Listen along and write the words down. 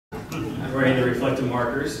wearing the reflective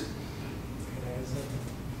markers.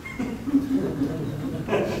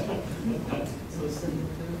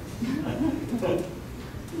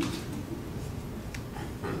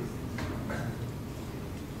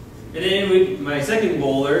 And then my second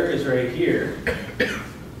bowler is right here.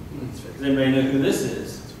 Does anybody know who this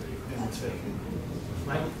is?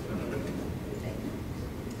 Mike?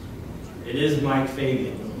 It is Mike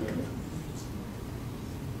Fagan.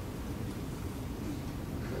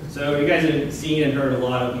 So you guys have seen and heard a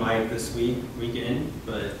lot of Mike this weekend,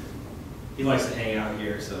 but he likes to hang out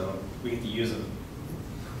here, so we get to use him.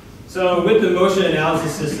 So with the motion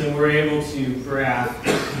analysis system, we're able to graph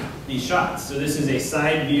these shots. So this is a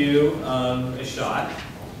side view of a shot.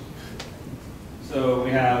 So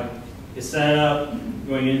we have the setup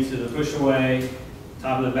going into the push away,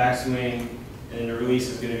 top of the backswing, and then the release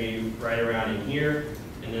is going to be right around in here,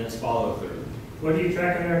 and then it's follow through. What are you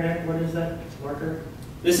tracking there, Nick? What is that marker?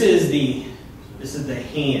 This is the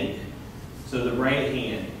hand. So the right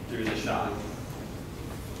hand through the shot.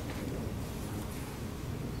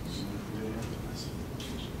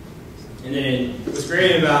 And then what's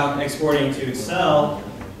great about exporting to Excel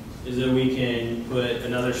is that we can put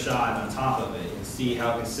another shot on top of it and see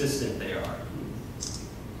how consistent they are.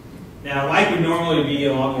 Now, Mike would normally be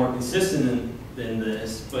a lot more consistent than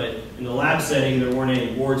this, but in the lab setting, there weren't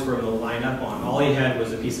any boards for him to line up on. All he had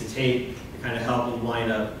was a piece of tape to kind of help him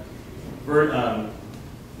line up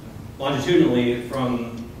longitudinally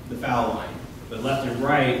from the foul line. But left and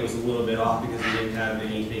right was a little bit off because he didn't have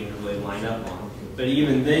anything to really line up on. But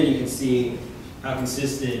even then, you can see how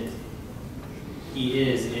consistent he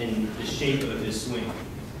is in the shape of his swing.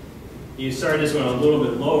 He started this one a little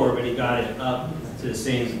bit lower, but he got it up to the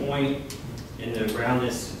same point, and the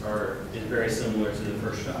roundness is very similar to the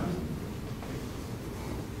first shot.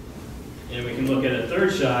 And we can look at a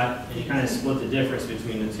third shot, and you kind of split the difference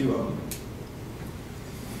between the two of them.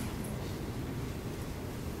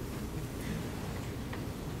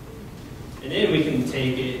 And then we can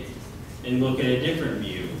take it and look at a different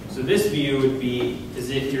view. So this view would be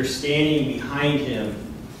as if you're standing behind him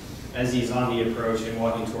as he's on the approach and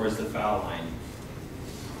walking towards the foul line.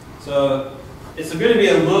 So it's going to be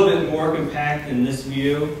a little bit more compact in this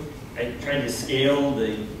view. I tried to scale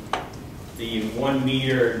the 1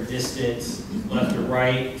 meter distance left to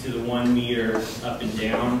right to the 1 meter up and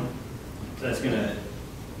down. So that's going to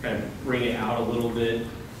kind of bring it out a little bit.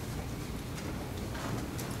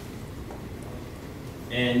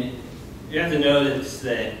 And you have to notice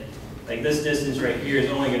that like this distance right here is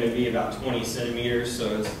only going to be about 20 centimeters,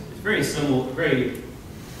 so it's very similar,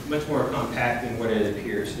 much more compact than what it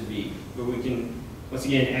appears to be. But we can, once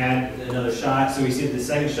again, add another shot. So we see that the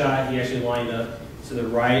second shot, he actually lined up to the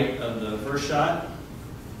right of the first shot.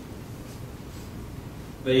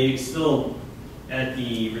 But he still, at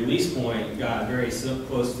the release point, got very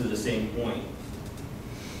close to the same point.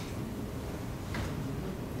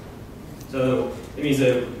 So it means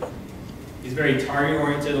that he's very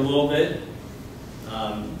target-oriented a little bit.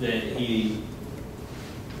 That he,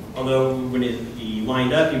 although when he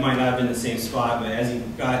lined up, he might not have been in the same spot, but as he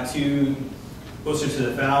got closer to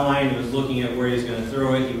the foul line, he was looking at where he was going to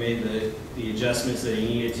throw it. He made the adjustments that he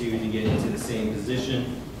needed to get into the same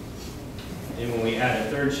position. And when we add a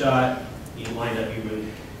third shot, he lined up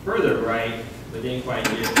even further right, but didn't quite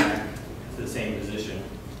get back to the same position.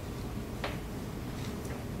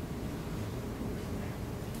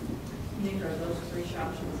 Nick, are those 3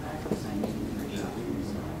 shots in the back the same 3 shots?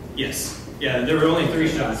 Yes. Yeah, there were only 3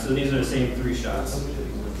 shots, so these are the same 3 shots.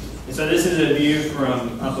 And so this is a view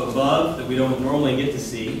from up above that we don't normally get to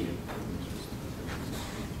see.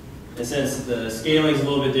 And since the scaling is a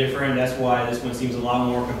little bit different, that's why this one seems a lot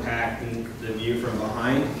more compact than the view from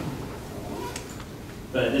behind.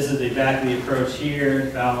 But this is the back of the approach here.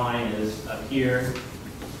 The foul line is up here.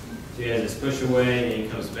 So he has this push away, and he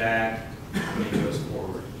comes back, and he goes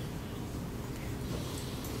forward.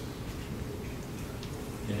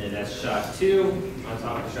 And then that's shot 2 on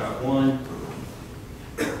top of shot 1.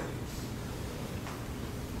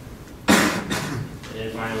 And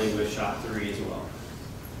then finally with shot 3 as well.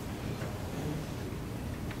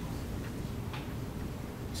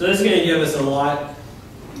 So this is going to give us a lot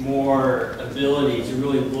more ability to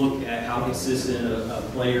really look at how consistent a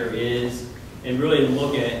player is, and really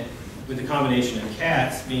look at, with the combination of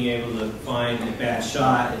cats, being able to find a bad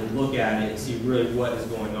shot and look at it and see really what is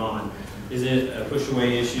going on. Is it a push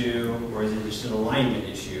away issue, or is it just an alignment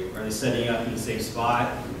issue? Are they setting up in the same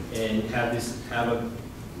spot and have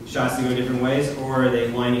shots that go different ways, or are they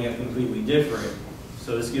lining up completely different?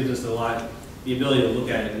 So this gives us the ability to look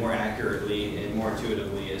at it more accurately and more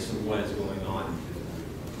intuitively as to what is going on.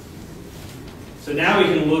 So now we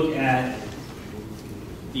can look at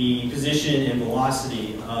the position and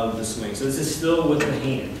velocity of the swing. So this is still with the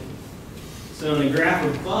hand. So in the graph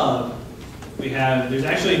above, there's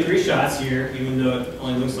actually 3 shots here, even though it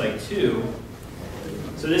only looks like 2.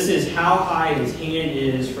 So this is how high his hand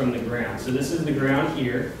is from the ground. So this is the ground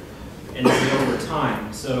here, and this is over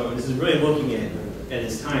time. So this is really looking at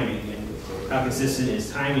his timing and how consistent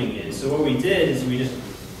his timing is. So what we did is we just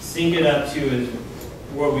sync it up to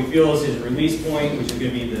what we feel is his release point, which is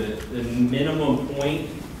going to be the minimum point.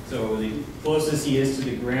 So the closest he is to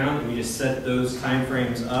the ground, and we just set those time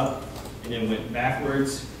frames up and then went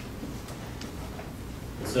backwards.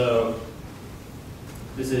 So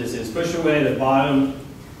this is his push away, the bottom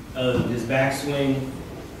of his backswing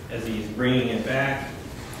as he's bringing it back,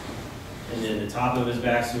 and then the top of his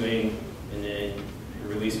backswing, and then the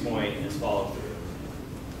release point and his follow through.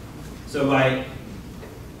 So by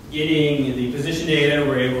getting the position data,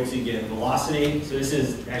 we're able to get velocity. So this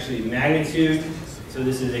is actually magnitude. So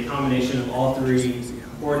this is a combination of all 3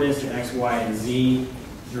 coordinates, X, Y, and Z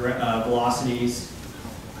velocities.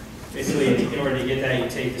 Basically, in order to get that, you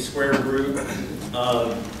take the square root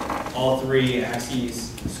of all 3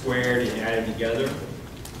 axes squared and added together.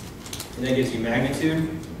 And that gives you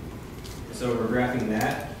magnitude. So we're graphing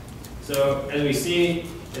that. So as we see,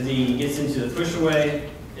 as he gets into the push away,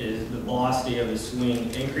 the velocity of his swing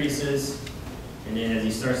increases. And then as he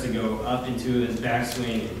starts to go up into his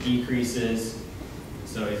backswing, it decreases.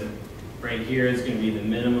 So right here is going to be the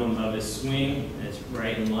minimum of his swing. And it's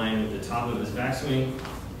right in line with the top of his backswing.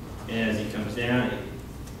 And as he comes down,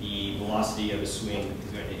 the velocity of his swing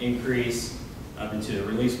is going to increase up into the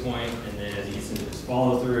release point, and then as he gets into his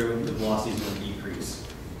follow through, the velocity is going to decrease.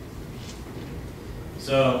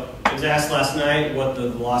 So I was asked last night what the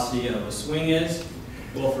velocity of a swing is.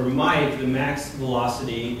 Well, for Mike, the max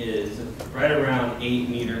velocity is right around 8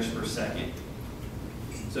 meters per second.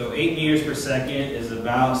 So 8 meters per second is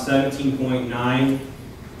about 17.9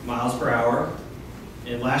 miles per hour.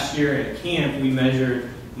 And last year at camp, we measured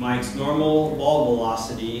Mike's normal ball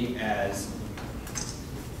velocity as,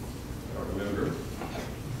 I don't remember,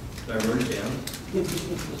 I wrote it down,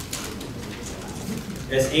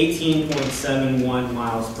 as 18.71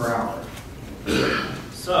 miles per hour.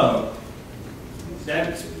 So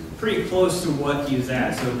that's pretty close to what he was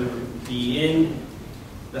at. So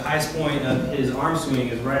the highest point of his arm swing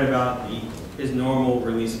is right about his normal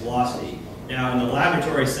release velocity. Now in the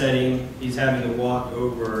laboratory setting, he's having to walk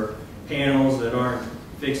over panels that aren't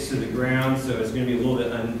fixed to the ground, so it's going to be a little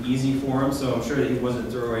bit uneasy for him. So I'm sure that he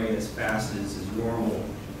wasn't throwing it as fast as is normal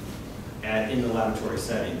in the laboratory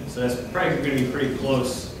setting. So that's probably going to be pretty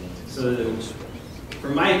close. So for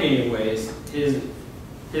Mike anyways, his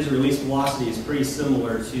release velocity is pretty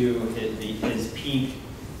similar to his peak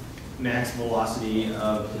max velocity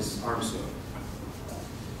of his arm swing.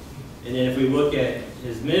 And then if we look at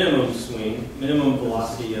his minimum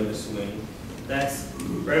velocity of his swing, that's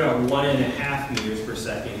right about 1.5 meters per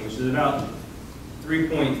second, which is about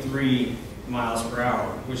 3.3 miles per hour,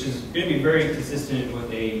 which is going to be very consistent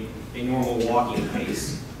with a normal walking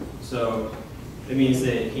pace. So it means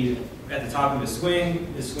that he's at the top of his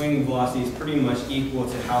swing velocity is pretty much equal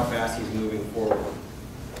to how fast he's moving forward.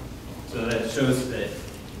 So that shows that,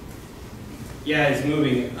 yeah, it's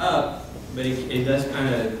moving up, but it does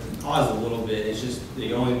kind of pause a little bit. It's just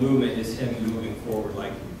the only movement is him moving forward,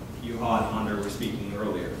 like Juha and Hunter were speaking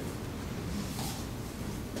earlier.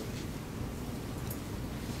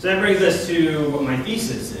 So that brings us to what my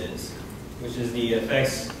thesis is, which is the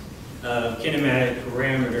effects of kinematic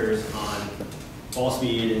parameters on ball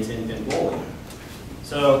speed and 10-pin bowling.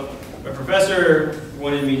 So my professor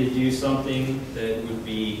wanted me to do something that would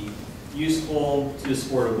be useful to the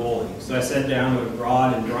sport of bowling. So I sat down with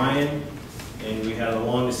Rod and Brian, and we had a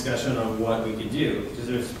long discussion on what we could do. Because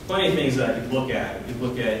there's plenty of things that I could look at. We could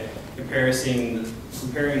look at comparing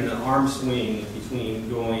the arm swing between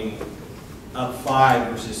going up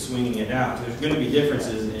 5 versus swinging it out. There's going to be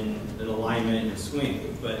differences in alignment and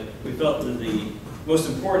swing, but we felt that the most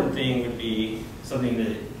important thing would be something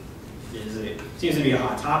that seems to be a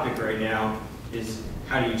hot topic right now, is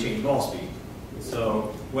how do you change ball speed?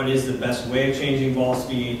 So what is the best way of changing ball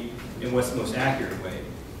speed, and what's the most accurate way?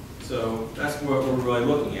 So that's what we're really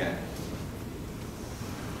looking at.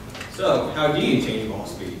 So how do you change ball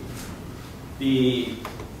speed? The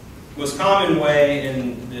most common way,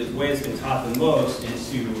 and the way it's been taught the most,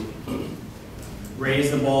 is to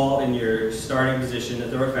raise the ball in your starting position to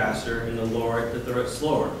throw it faster, and to lower it to throw it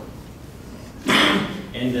slower.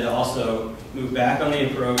 And to also move back on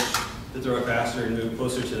the approach to throw it faster, and move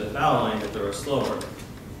closer to the foul line to throw it slower.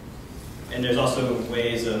 And there's also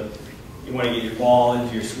ways of, you want to get your ball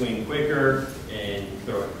into your swing quicker, and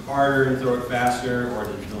throw it harder and throw it faster, or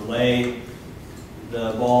to delay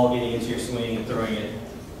the ball getting into your swing and throwing it,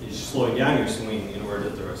 just slowing down your swing in order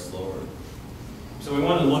to throw it slower. So we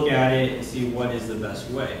want to look at it and see what is the best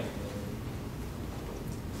way.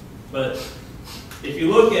 But if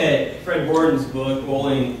you look at Fred Gordon's book,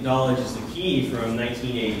 Bowling Knowledge is the Key, from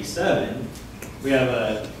 1987, we have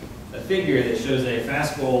a figure that shows a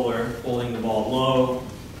fast bowler holding the ball low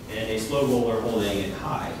and a slow bowler holding it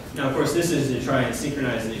high. Now, of course, this is to try and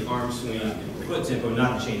synchronize the arm swing and foot tempo,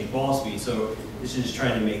 not to change ball speed. So this is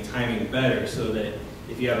trying to make timing better, so that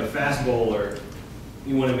if you have a fast bowler,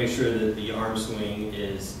 you want to make sure that the arm swing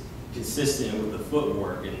is consistent with the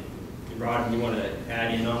footwork. And Rod, you want to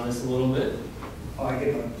add in on this a little bit? Oh, I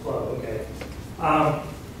get my plug, okay.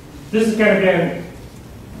 This has kind of been,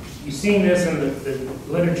 you've seen this in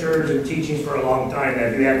the literatures and teachings for a long time,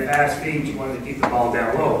 that if you had fast feet, you wanted to keep the ball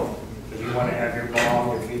down low, because you want to have your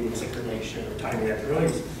ball, your feet in synchronization or timing at the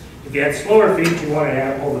release. If you had slower feet, you want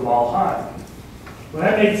to hold the ball high. Well,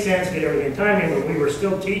 that made sense, get everything timing, but we were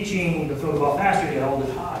still teaching to throw the ball faster, you hold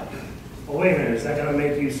it high. Well, wait a minute, is that going to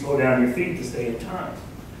make you slow down your feet to stay in time?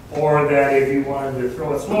 Or that if you wanted to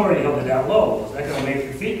throw it slower, you held it down low. Is that going to make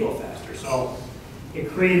your feet go faster? So it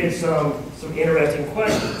created some interesting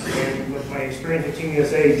questions. And with my experience with Team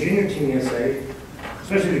USA, Junior Team USA,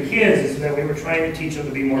 especially the kids, is that we were trying to teach them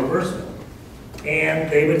to be more versatile. And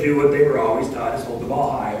they would do what they were always taught, is hold the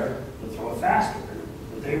ball higher and throw it faster.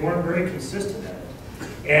 But they weren't very consistent at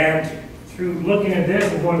it. And through looking at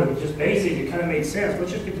this and going to just basic, it kind of made sense.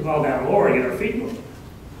 Let's just get the ball down lower and get our feet moving.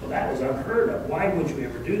 Well, that was unheard of. Why would you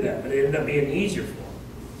ever do that? But it ended up being easier for them.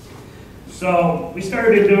 So we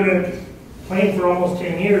started doing it, playing for almost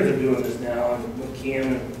 10 years of doing this now, and with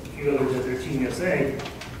Kim and a few others at their Team USA.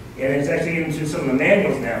 And it's actually into some of the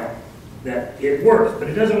manuals now that it works, but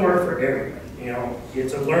it doesn't work for everybody. You know,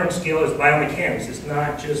 it's a learned skill, it's biomechanics. It's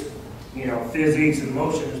not just, you know, physics and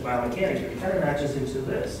motion, it's biomechanics. It kind of matches into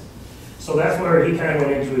this. So that's where he kind of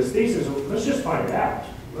went into his thesis. Well, let's just find it out.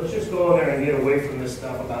 Let's just go there and get away from this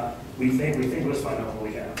stuff about we think, let's find out what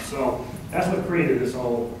we have. So that's what created this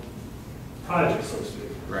whole project, so to speak.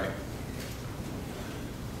 Right.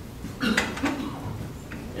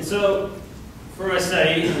 And so for my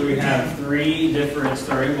study, we have 3 different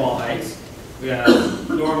starting ball heights. We have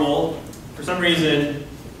normal. For some reason,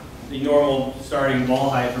 the normal starting ball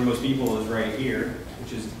height for most people is right here,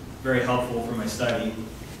 which is very helpful for my study,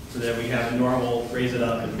 so that we have a normal, raise it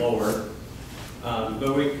up and lower.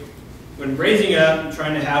 But when raising it up, I'm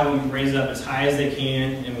trying to have them raise it up as high as they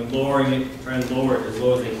can, and when lowering it, trying to lower it as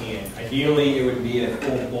low as they can. Ideally, it would be a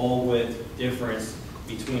full ball width difference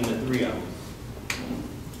between the 3 of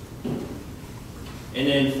them. And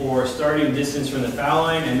then for starting distance from the foul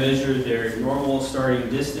line, I measured their normal starting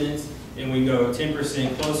distance, and we go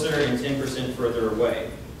 10% closer and 10% further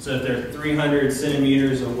away. So if they're 300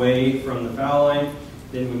 centimeters away from the foul line,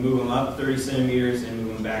 then we move them up 30 centimeters and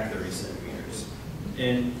move them back 30 centimeters.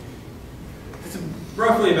 And it's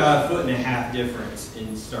roughly about 1.5 foot difference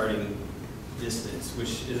in starting distance,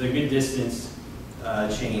 which is a good distance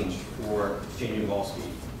change for changing ball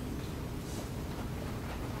speed.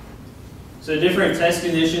 So different test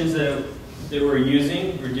conditions that we're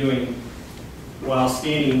using, we're doing while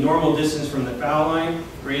standing normal distance from the foul line,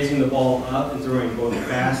 raising the ball up and throwing both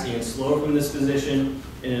fast and slow from this position,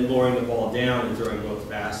 and then lowering the ball down and throwing both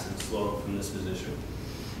fast and slow from this position.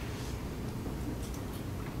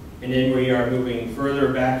 And then we are moving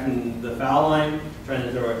further back from the foul line, trying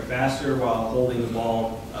to throw it faster while holding the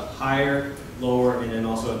ball up higher, lower, and then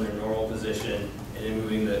also in their normal position, and then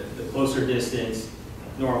moving the closer distance,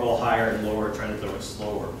 normal, higher, and lower, trying to throw it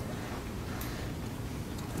slower.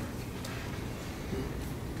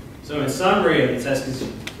 So in summary of the test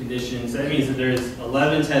conditions, that means that there's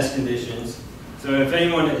 11 test conditions. So if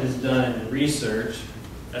anyone has done research,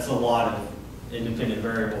 that's a lot of independent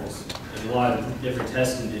variables and a lot of different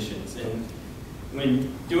test conditions. And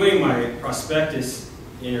when doing my prospectus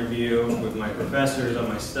interview with my professors on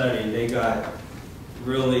my study, they got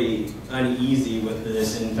really uneasy with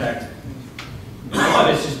this. In fact, a lot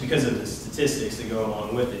of it's just because of the statistics that go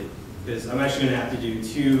along with it. Because I'm actually going to have to do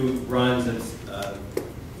 2 runs of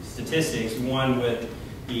statistics, one with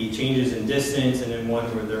the changes in distance and then one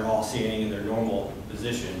where they're all standing in their normal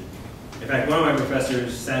position. In fact, one of my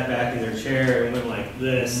professors sat back in their chair and went like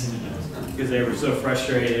this because they were so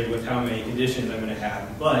frustrated with how many conditions I'm going to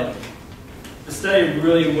have. But the study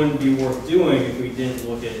really wouldn't be worth doing if we didn't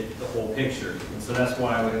look at the whole picture. And so that's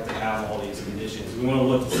why we have to have all these conditions. We want to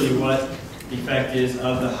look to see what the effect is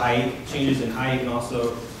of the height, changes in height, and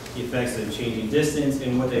also the effects of changing distance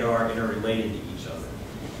and what they are interrelated to each other.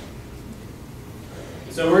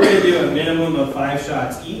 So we're going to do a minimum of 5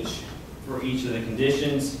 shots each for each of the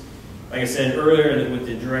conditions. Like I said earlier, that with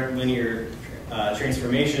the direct linear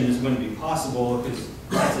transformation, this wouldn't be possible because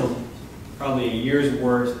that's probably a year's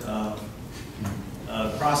worth of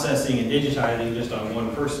processing and digitizing just on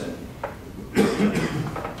one person.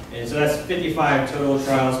 And so that's 55 total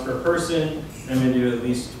trials per person. I'm going to do at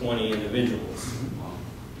least 20 individuals.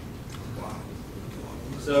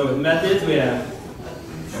 So with methods, we have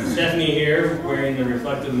Stephanie here wearing the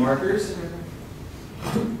reflective markers.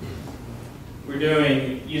 We're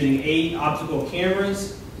using 8 optical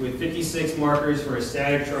cameras with 56 markers for a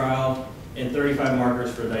static trial and 35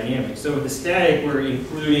 markers for dynamic. So with the static, we're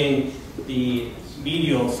including the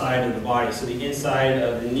medial side of the body, so the inside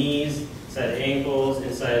of the knees, inside of the ankles,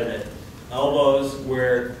 inside of the elbows,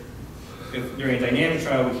 where during a dynamic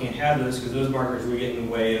trial we can't have those because those markers would get in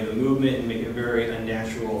the way of the movement and make it very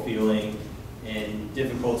unnatural feeling and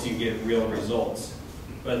difficult to get real results.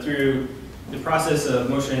 But through the process of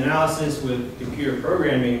motion analysis with computer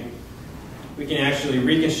programming, we can actually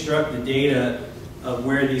reconstruct the data of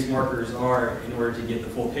where these markers are in order to get the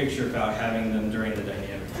full picture without having them during the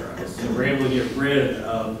dynamic trials. So we're able to get rid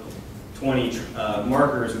of 20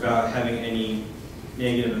 markers without having any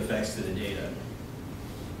negative effects to the data.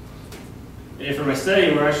 And for my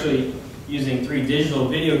study, we're actually using 3 digital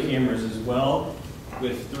video cameras as well,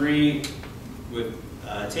 with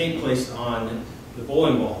tape placed on the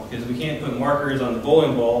bowling ball, because we can't put markers on the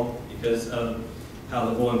bowling ball because of how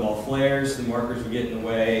the bowling ball flares. The markers would get in the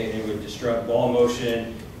way and it would disrupt ball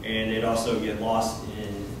motion, and they'd also get lost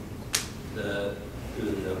in the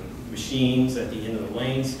machines at the end of the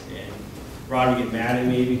lanes. And Rod would get mad at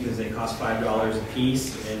me because they cost $5 a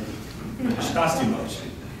piece and it just costs too much.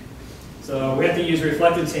 So we have to use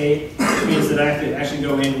reflective tape, which means that I have to actually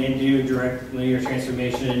go in and do direct linear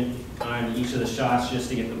transformation on each of the shots just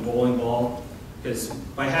to get the bowling ball. Because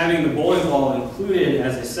by having the bowling ball included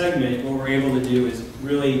as a segment, what we're able to do is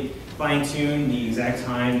really fine-tune the exact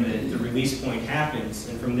time that the release point happens.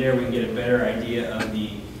 And from there we can get a better idea of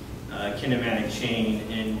the kinematic chain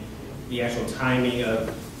and the actual timing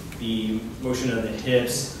of the motion of the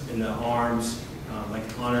hips and the arms, like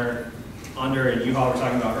Under and U-Haul were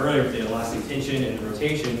talking about earlier with the elastic tension and the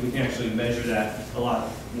rotation. We can actually measure that a lot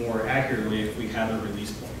more accurately if we have a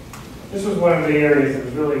release point. This was one of the areas that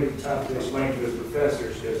was really tough to explain to his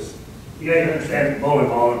professors, because you got to understand the bowling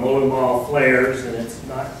ball, and bowling ball flares, and it's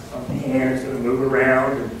not on the hand, it's going to move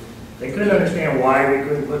around. And they couldn't understand why we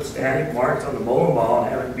couldn't put static marks on the bowling ball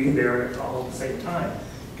and have it be there all at the same time.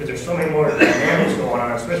 Because there's so many more dynamics going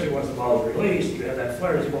on, especially once the ball is released, you have that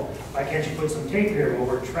flare. Well, why can't you put some tape here? Well,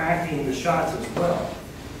 we're tracking the shots as well.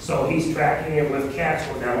 So he's tracking it with cats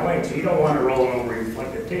going down the lane. So you don't want to roll over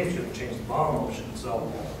reflective tape, it's going to change the ball motion.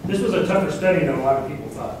 So this was a tougher study than a lot of people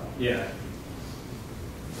thought. Yeah.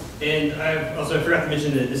 And I forgot to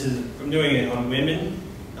mention that I'm doing it on women,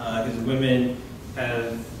 because women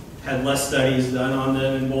have had less studies done on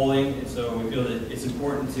them in bowling, and so we feel that it's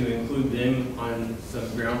important to include them on some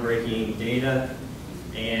groundbreaking data.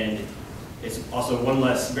 And it's also one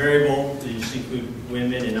less variable to just include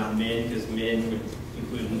women and not men, because men would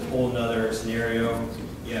include a whole other scenario.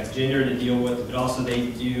 You have gender to deal with, but also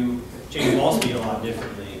they do change ball speed a lot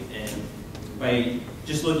differently. And by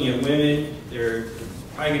just looking at women, there's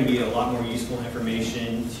probably going to be a lot more useful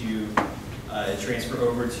information to transfer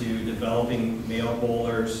over to developing male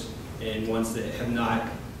bowlers and ones that have not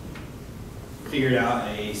figured out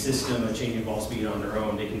a system of changing ball speed on their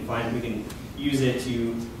own. We can use it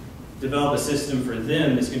to develop a system for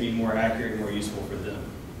them that's going to be more accurate and more useful for them.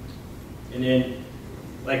 And then,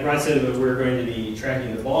 like Rod said, we're going to be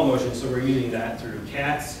tracking the ball motion, so we're using that through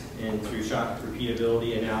CATS and through shot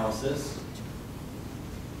repeatability analysis.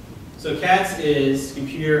 So CATS is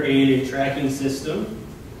computer-aided tracking system,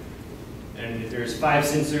 and there's 5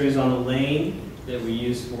 sensors on the lane that we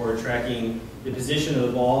use for tracking the position of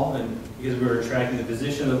the ball. And because we're tracking the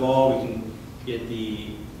position of the ball, we can get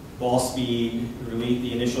the ball speed,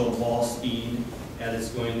 the initial ball speed as it's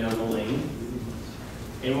going down the lane.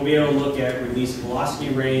 And we'll be able to look at release velocity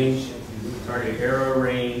range, target arrow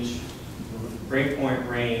range, breakpoint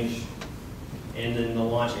range, and then the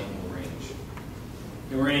launch angle range.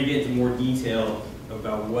 And we're going to get into more detail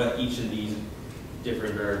about what each of these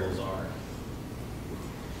different variables are.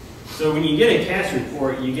 So when you get a CATS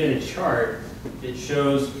report, you get a chart that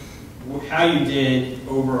shows how you did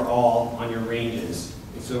overall on your ranges.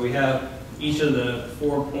 And so we have each of the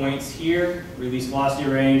 4 points here: release velocity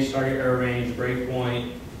range, target arrow range,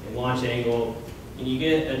 breakpoint, and launch angle. And you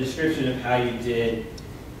get a description of how you did.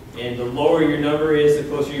 And the lower your number is, the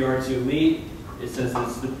closer you are to elite, it says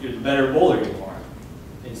you're the better bowler you are.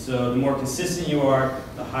 And so the more consistent you are,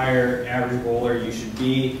 the higher average bowler you should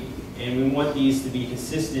be. And we want these to be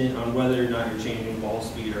consistent on whether or not you're changing ball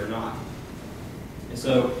speed or not. And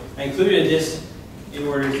so I included this in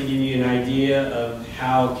order to give you an idea of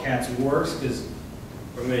how CATS works, because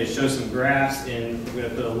we're going to show some graphs and we're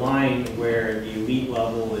going to put a line where the elite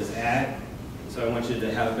level is at. So I want you to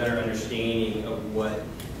have a better understanding of what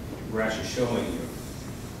we're actually showing you.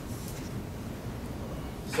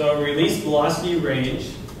 So release velocity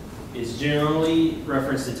range is generally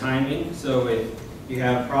referenced to timing. So if you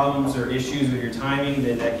have problems or issues with your timing,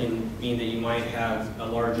 then that can mean that you might have a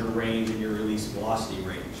larger range in your release velocity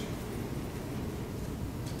range.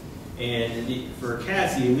 And for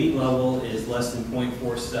CATS, the elite level is less than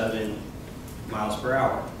 0.47 miles per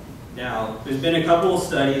hour. Now, there's been a couple of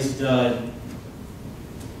studies done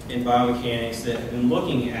in biomechanics that have been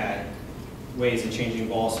looking at ways of changing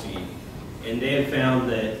ball speed. And they have found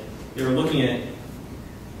that they were looking at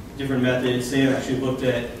different methods. They have actually looked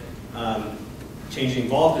at changing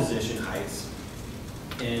ball position heights.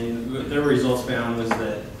 And what their results found was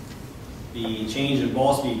that the change in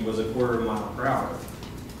ball speed was 1/4 mile per hour.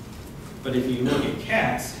 But if you look at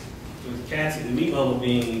CATS, with CATS at the elite level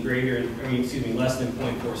being less than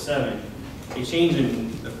 0.47, a change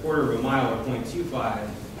in 1/4 mile or 0.25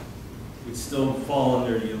 would still fall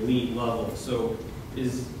under the elite level. So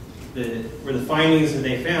were the findings that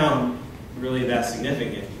they found really that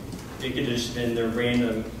significant? It could just been the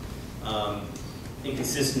random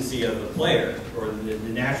inconsistency of the player, or the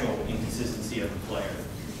natural inconsistency of the player.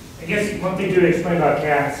 I guess one thing to explain about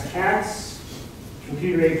CATS,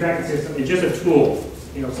 computer-aided tracking system, is just a tool.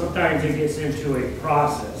 You know, sometimes it gets into a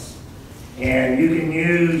process, and you can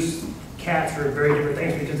use CATS for very different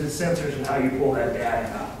things because it's sensors and how you pull that data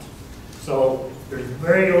out. So there's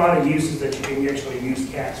a lot of uses that you can actually use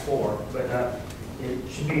CATS for, but it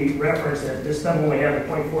should be referenced that this time when we have the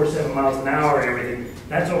 0.47 miles an hour and everything,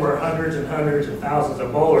 that's over hundreds and hundreds and thousands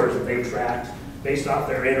of bowlers that they've tracked based off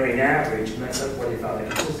their entering average, and that's where they found the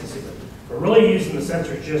consistency. But we're really using the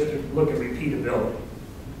sensors just to look at repeatability.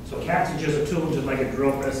 So CATS is just a tool, just like a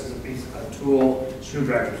drill press is a tool,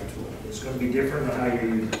 screwdriver is a tool. It's going to be different on how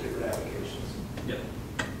you use different applications. Yep.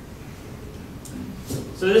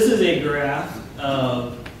 So this is a graph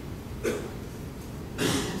of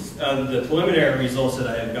the preliminary results that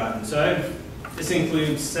I have gotten. So this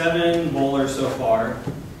includes 7 bowlers so far.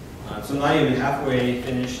 So I'm not even halfway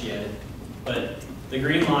finished yet. But the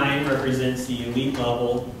green line represents the elite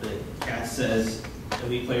level that CATS says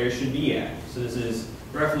elite players should be at. So this is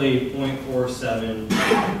roughly 0.47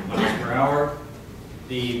 miles per hour.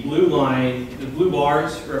 The blue line, the blue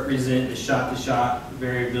bars represent the shot-to-shot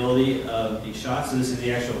variability of the shots. So this is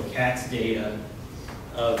the actual CATS data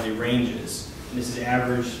of the ranges. And this is the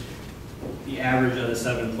average of the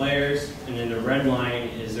 7 players. And then the red line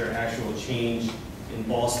is their actual change in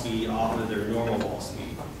ball speed off of their normal ball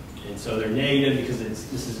speed. And so they're negative because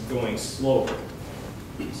this is going slower.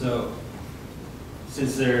 So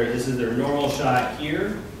since this is their normal shot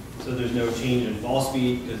here, so there's no change in ball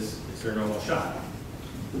speed because it's their normal shot.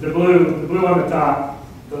 The blue on the top,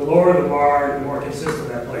 the lower the bar, the more consistent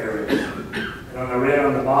that player is. And on the red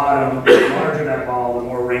on the bottom, the larger that ball, the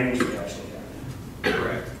more range they actually have.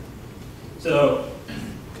 Correct. So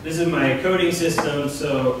this is my coding system,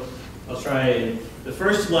 so I'll try. The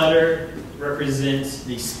first letter represents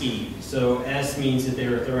the speed. So S means that they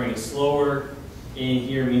were throwing it slower, and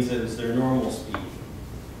here means that it's their normal speed.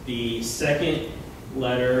 The second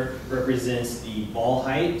letter represents the ball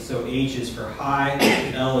height. So H is for high,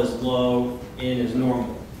 L is low, N is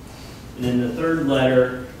normal. And then the third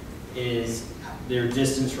letter is their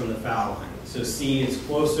distance from the foul line. So C is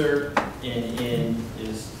closer and N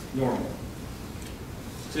is normal.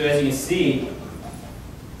 So as you can see,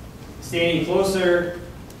 standing closer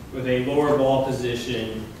with a lower ball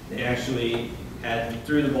position, they actually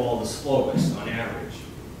threw the ball the slowest on average.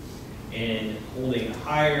 And holding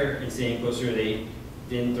higher and staying closer, they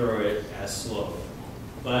didn't throw it as slow.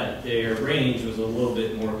 But their range was a little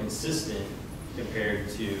bit more consistent compared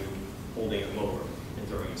to holding it lower and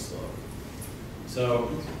throwing it slow.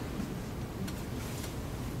 So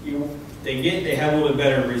they have a little bit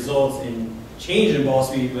better results in change in ball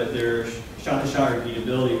speed, but their shot-to-shot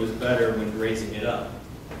repeatability was better when raising it up.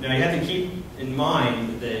 Now you have to keep in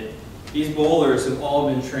mind that these bowlers have all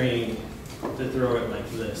been trained to throw it like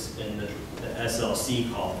this in the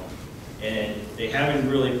SLC column. And they haven't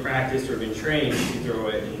really practiced or been trained to throw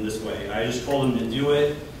it in this way. I just told them to do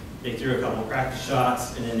it. They threw a couple practice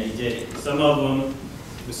shots and then they did it. Some of them,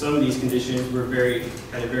 with some of these conditions,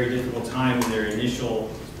 had a very difficult time in their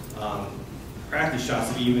initial practice shots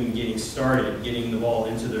of even getting started, getting the ball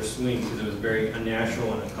into their swing, because it was very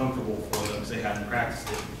unnatural and uncomfortable for them because they hadn't practiced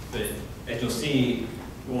it. But as you'll see,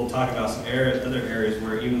 we'll talk about some other areas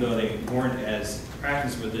where even though they weren't as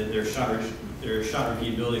practiced with it, their shot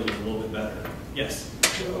repeatability was a little bit better. Yes?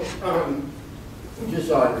 So, just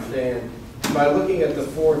so I understand, by looking at the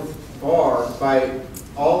fourth bar, by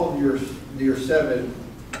all of your 7,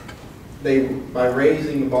 by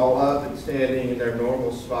raising the ball up and standing in their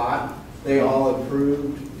normal spot, they all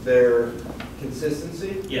improved their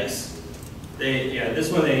consistency? Yes.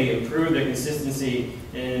 This one they improved their consistency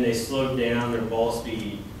and they slowed down their ball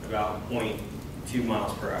speed about 0.2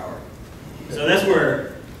 miles per hour. So that's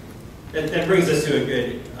where, that brings us to a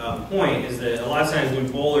good point, is that a lot of times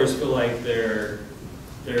when bowlers feel like they're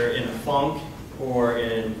in a funk or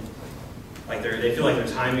in, like they feel like their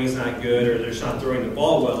timing's not good or they're just not throwing the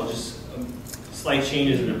ball well, just slight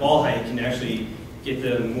changes in their ball height can actually get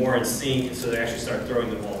them more in sync so they actually start throwing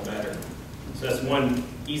the ball better. So that's one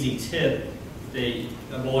easy tip that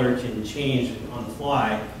a bowler can change on the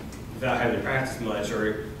fly without having to practice much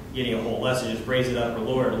or getting a whole lesson. Just raise it up or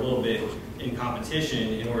lower it a little bit in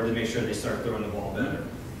competition in order to make sure they start throwing the ball better.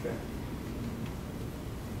 Okay.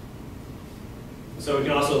 So we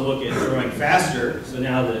can also look at throwing faster. So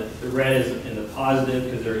now the red is in the positive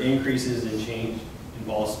because there are increases in change in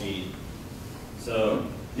ball speed. So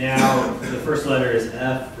now the first letter is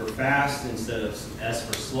F for fast instead of S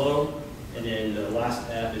for slow. And then the last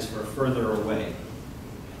F is for further away.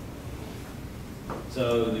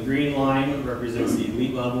 So the green line represents the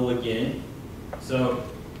elite level again. So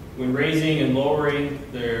when raising and lowering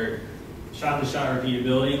their shot-to-shot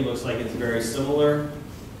repeatability, looks like it's very similar.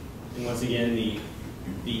 And once again,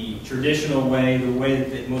 the traditional way, the way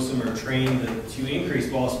that most of them are trained to increase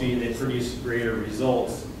ball speed, they produce greater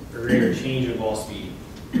results or greater change of ball speed,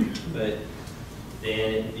 but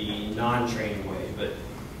than the non-trained way. But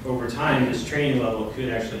over time, this training level could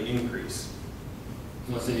actually increase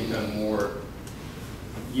once they become more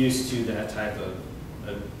used to that type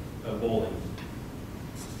of bowling.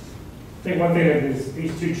 I think one thing that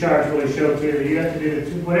these 2 charts really show too, that you have to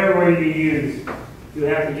do whatever way you use, you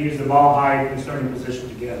have to use the ball height and starting position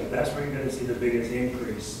together. That's where you're going to see the biggest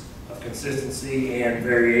increase of consistency and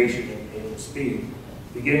variation in speed.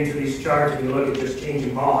 If you get into these charts and you look at just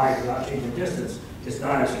changing ball height without changing distance, it's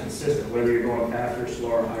not as consistent, whether you're going faster,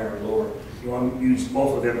 slower, higher, or lower. You want to use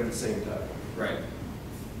both of them at the same time. Right.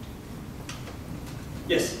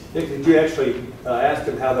 Yes? Nick, did you actually ask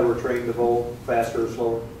them how they were trained to bowl, faster or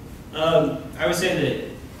slower? I would say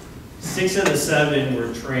that 6 of the 7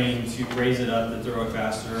 were trained to raise it up to throw it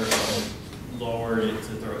faster, and lower it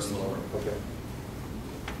to throw it slower. Okay.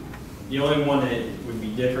 The only one that would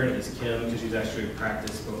be different is Kim, because she's actually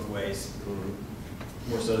practiced both ways,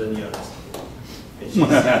 more so than the others. And she's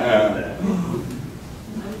that.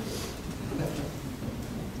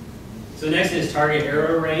 So next is target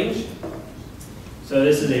arrow range. So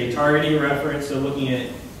this is a targeting reference, so looking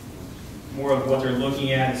at more of what they're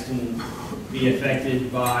looking at. This can be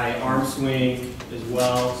affected by arm swing as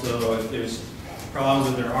well. So if there's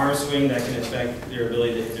problems with their arm swing, that can affect their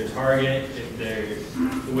ability to hit their target. If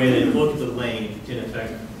the way they look at the lane can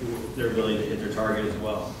affect their ability to hit their target as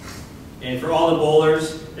well. And for all the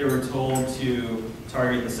bowlers, they were told to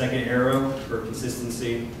target the second arrow for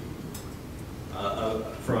consistency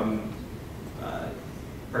from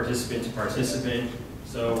participant to participant.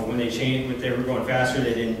 So when they changed, when they were going faster,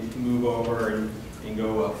 they didn't move over and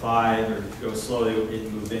go up 5 or go slow, they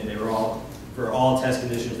didn't move in. They were all, for all test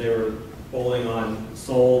conditions, they were bowling on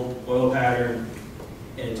sole, oil pattern,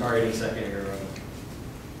 and targeting second arrow.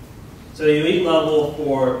 So the elite level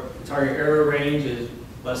for the target arrow range is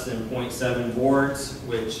less than 0.7 boards,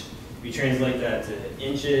 which if you translate that to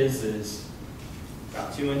inches is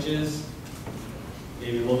about 2 inches,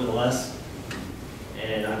 maybe a little bit less.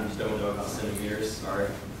 And I just don't know about centimeters, sorry.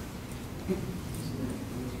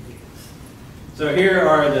 So here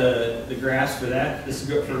are the graphs for that. This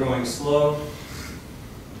is for going slow.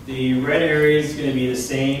 The red area is going to be the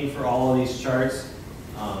same for all of these charts.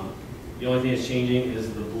 The only thing that's changing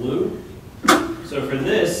is the blue. So for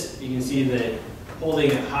this, you can see that holding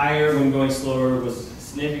it higher when going slower was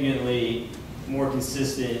significantly more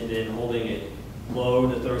consistent than holding it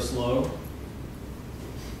low to throw slow.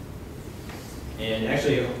 And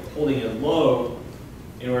actually holding it low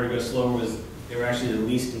in order to go slower they were actually the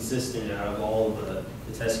least consistent out of all of the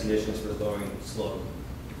test conditions for throwing slow.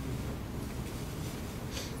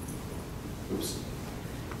 Oops.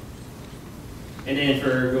 And then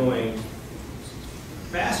for going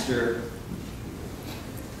faster,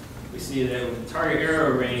 we see that with the target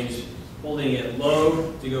arrow range, holding it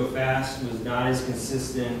low to go fast was not as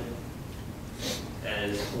consistent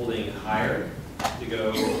as holding it higher to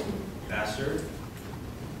go faster.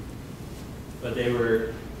 But they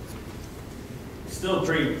were still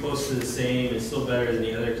pretty close to the same and still better than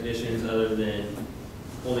the other conditions other than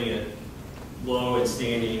holding it low and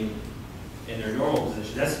standing in their normal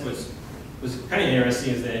position. That's what was kind of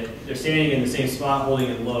interesting, is that they're standing in the same spot, holding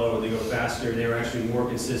it low, they go faster. They were actually more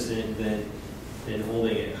consistent than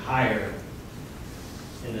holding it higher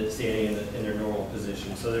and then standing in their normal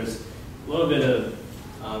position. So there's a little bit of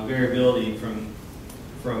variability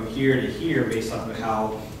from here to here based off of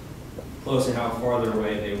how close and how farther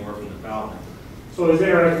away they were from the foul line. So is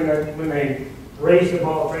there anything that when they raised the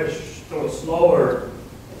ball, tried to throw it slower,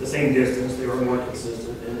 the same distance, they were more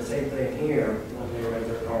consistent, and the same thing here, when they were at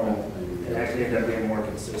their normal, it actually ended up being more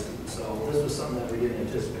consistent. So this was something that we didn't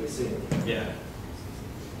anticipate seeing. Yeah.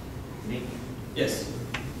 Nick, Yes.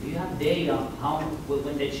 do you have data how,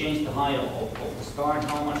 when they changed the height of the start,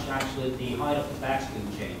 how much actually the height of the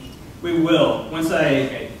backswing changed? We will. Once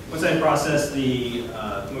I process the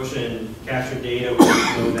motion capture data, we'll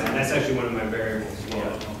know that. That's actually one of my variables as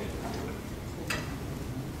well.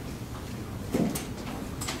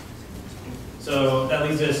 So that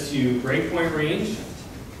leads us to breakpoint range.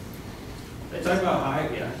 Did I talk about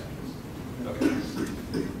height? Yeah. Okay.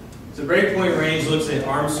 So breakpoint range looks at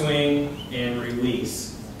arm swing and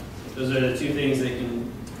release. Those are the two things that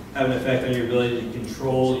can have an effect on your ability to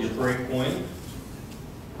control your breakpoint.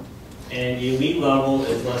 And the elite level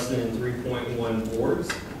is less than 3.1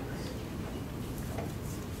 boards.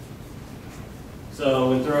 So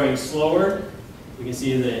when throwing slower, we can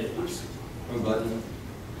see that, oops, wrong button.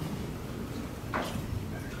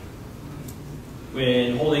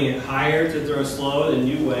 When holding it higher to throw slow, the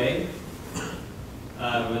new way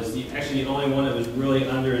was actually the only one that was really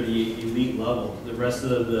under the elite level. The rest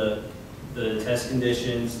of the test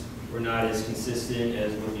conditions were not as consistent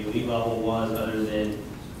as what the elite level was, other than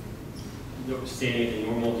standing at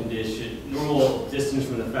the normal distance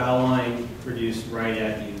from the foul line, produced right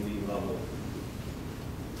at the elite level.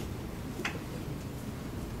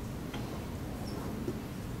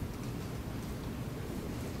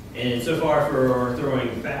 And so far for throwing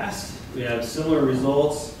fast, we have similar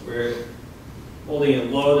results. We're holding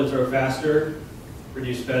it low to throw faster,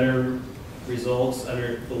 produce better results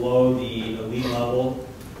below the elite level,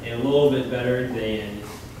 and a little bit better than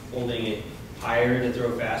holding it higher to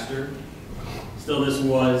throw faster. Still, this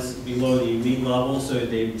was below the elite level, so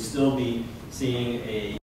they'd still be seeing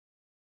a